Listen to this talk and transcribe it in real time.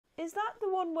is that the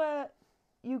one where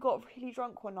you got really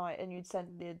drunk one night and you'd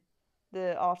send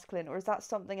the article in, or is that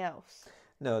something else?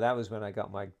 No, that was when I got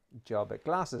my job at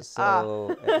Glasses. Ah,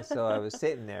 So I was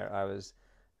sitting there. I was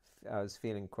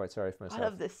feeling quite sorry for I myself,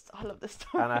 love this. I love this and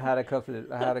story. I had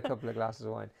a couple of glasses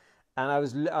of wine, and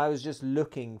I was just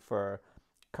looking for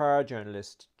car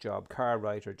journalist job, car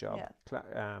writer job,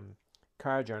 Yeah,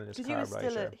 car journalist, because you car were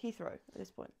still writer. at Heathrow at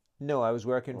this point. No, I was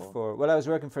working Or for I was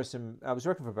working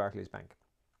for Barclays Bank.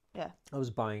 yeah. I was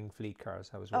buying fleet cars.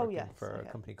 I was Oh working yes. for a Okay.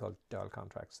 company called Doyle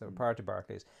Contracts. They were Mm. part of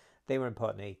Barclays. They were in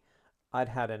Putney. I'd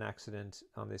had an accident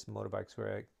on this motorbikes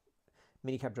where a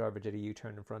minicab driver did a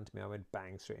U-turn in front of me. I went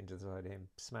bang straight into the side of him,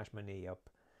 smashed my knee up,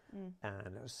 Mm.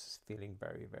 and I was feeling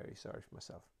very, very sorry for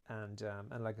myself. And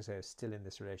like I say, I was still in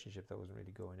this relationship that wasn't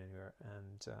really going anywhere.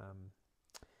 And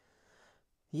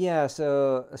yeah,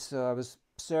 so I was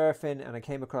surfing, and I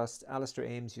came across Alistair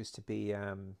Ames. Used to be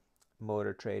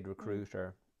motor trade Mm.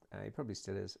 recruiter. He probably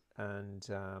still is, and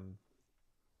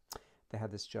they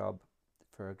had this job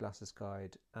for a glasses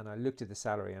guide, and I looked at the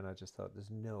salary and I just thought, there's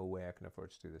no way I can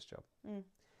afford to do this job, Mm.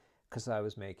 because I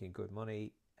was making good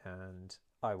money and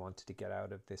I wanted to get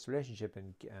out of this relationship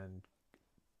and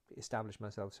establish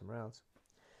myself somewhere else.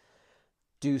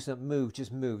 Do some move,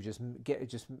 just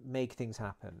make things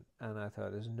happen. And I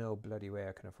thought, there's no bloody way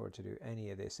I can afford to do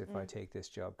any of this if I Mm. take this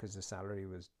job, because the salary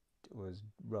was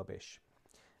rubbish,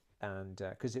 and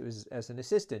because it was as an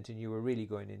assistant and you were really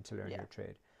going in to learn Yeah. your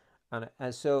trade.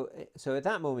 And so at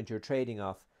that moment you're trading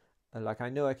off, like, I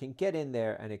know I can get in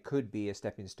there and it could be a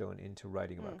stepping stone into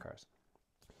writing about Mm. cars,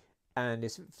 and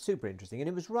it's super interesting, and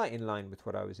it was right in line with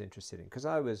what I was interested in, because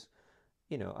I was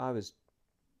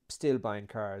still buying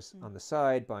cars Mm. on the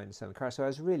side, buying and selling cars, so I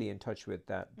was really in touch with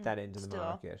Mm. that end of the Still are.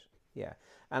 market. Yeah,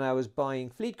 and I was buying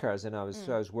fleet cars, and I Mm.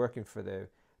 was working for the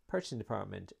purchasing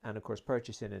department, and of course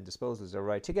purchasing and disposals are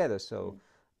right together. So Mm.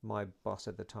 my boss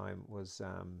at the time was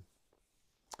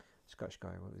Scottish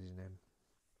guy. What was his name?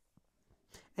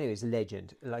 Anyways,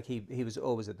 legend. Like, he was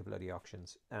always at the bloody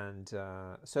auctions, and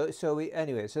so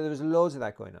there was loads of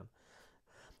that going on.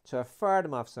 So I fired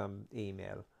him off some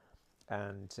email,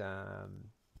 and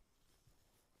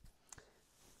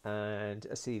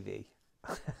a CV,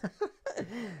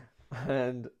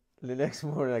 and the next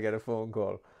morning I get a phone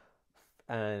call,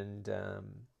 and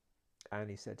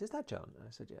he said, "Is that John?" And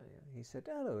I said, "Yeah, yeah." He said,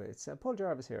 "Hello, it's Paul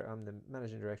Jarvis here. I'm the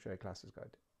managing director at Glasses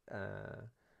Guide."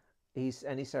 He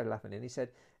started laughing, and he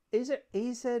said, "Is it?"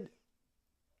 He said,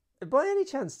 "By any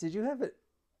chance, did you have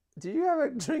a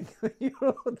drink when you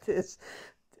wrote this?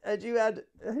 Had you had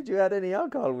any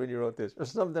alcohol when you wrote this, or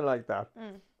something like that?"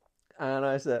 Mm. And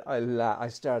I said, I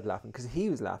started laughing because he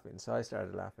was laughing, so I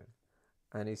started laughing.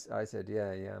 And I said,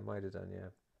 "Yeah, yeah, I might have done, yeah."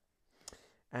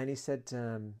 And he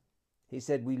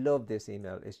said, "We love this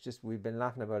email. It's just we've been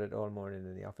laughing about it all morning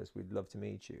in the office. We'd love to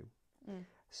meet you." Mm.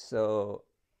 So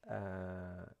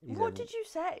he What said, did you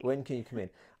say? "When can you come in?"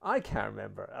 I can't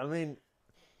remember. I mean,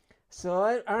 so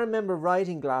I remember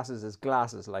writing glasses as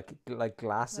glasses, like Like,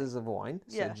 glasses of wine.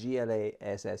 So yeah,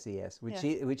 GLASSES, yeah,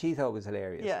 which he thought was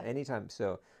hilarious. yeah. Anytime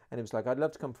so, and it was like, "I'd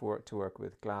love to come to work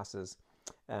with glasses,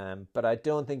 but I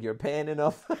don't think you're paying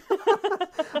enough."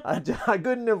 I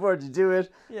couldn't afford to do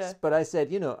it, Yeah, but I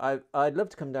said, I'd love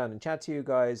to come down and chat to you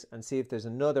guys and see if there's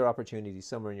another opportunity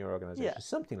somewhere in your yeah. organization,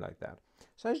 something like that.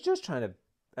 So I was just trying to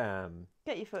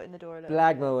Get your foot in the door a little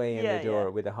blag my bit. way in the Yeah, yeah.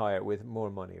 door with more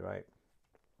money, right?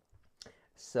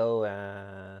 So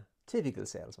typical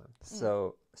salesman.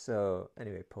 Mm. So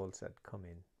anyway, Paul said, "Come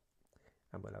in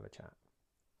and we'll have a chat."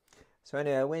 So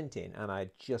anyway, I went in and I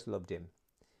just loved him.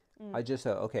 Mm. I just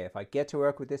thought, okay, if I get to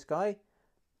work with this guy,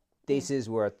 Mm. this is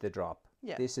worth the drop.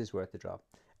 Yeah. This is worth the drop.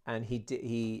 And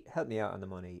he helped me out on the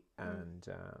money, Mm. and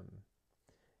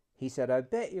he said, "I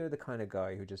bet you're the kind of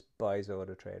guy who just buys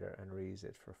Auto Trader and reads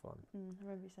it for fun." Mm. I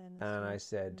remember you saying this to And me. I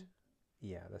said, Mm.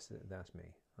 "Yeah, that's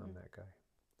me. I'm Mm. that guy."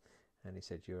 And he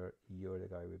said, "You're the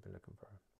guy we've been looking for."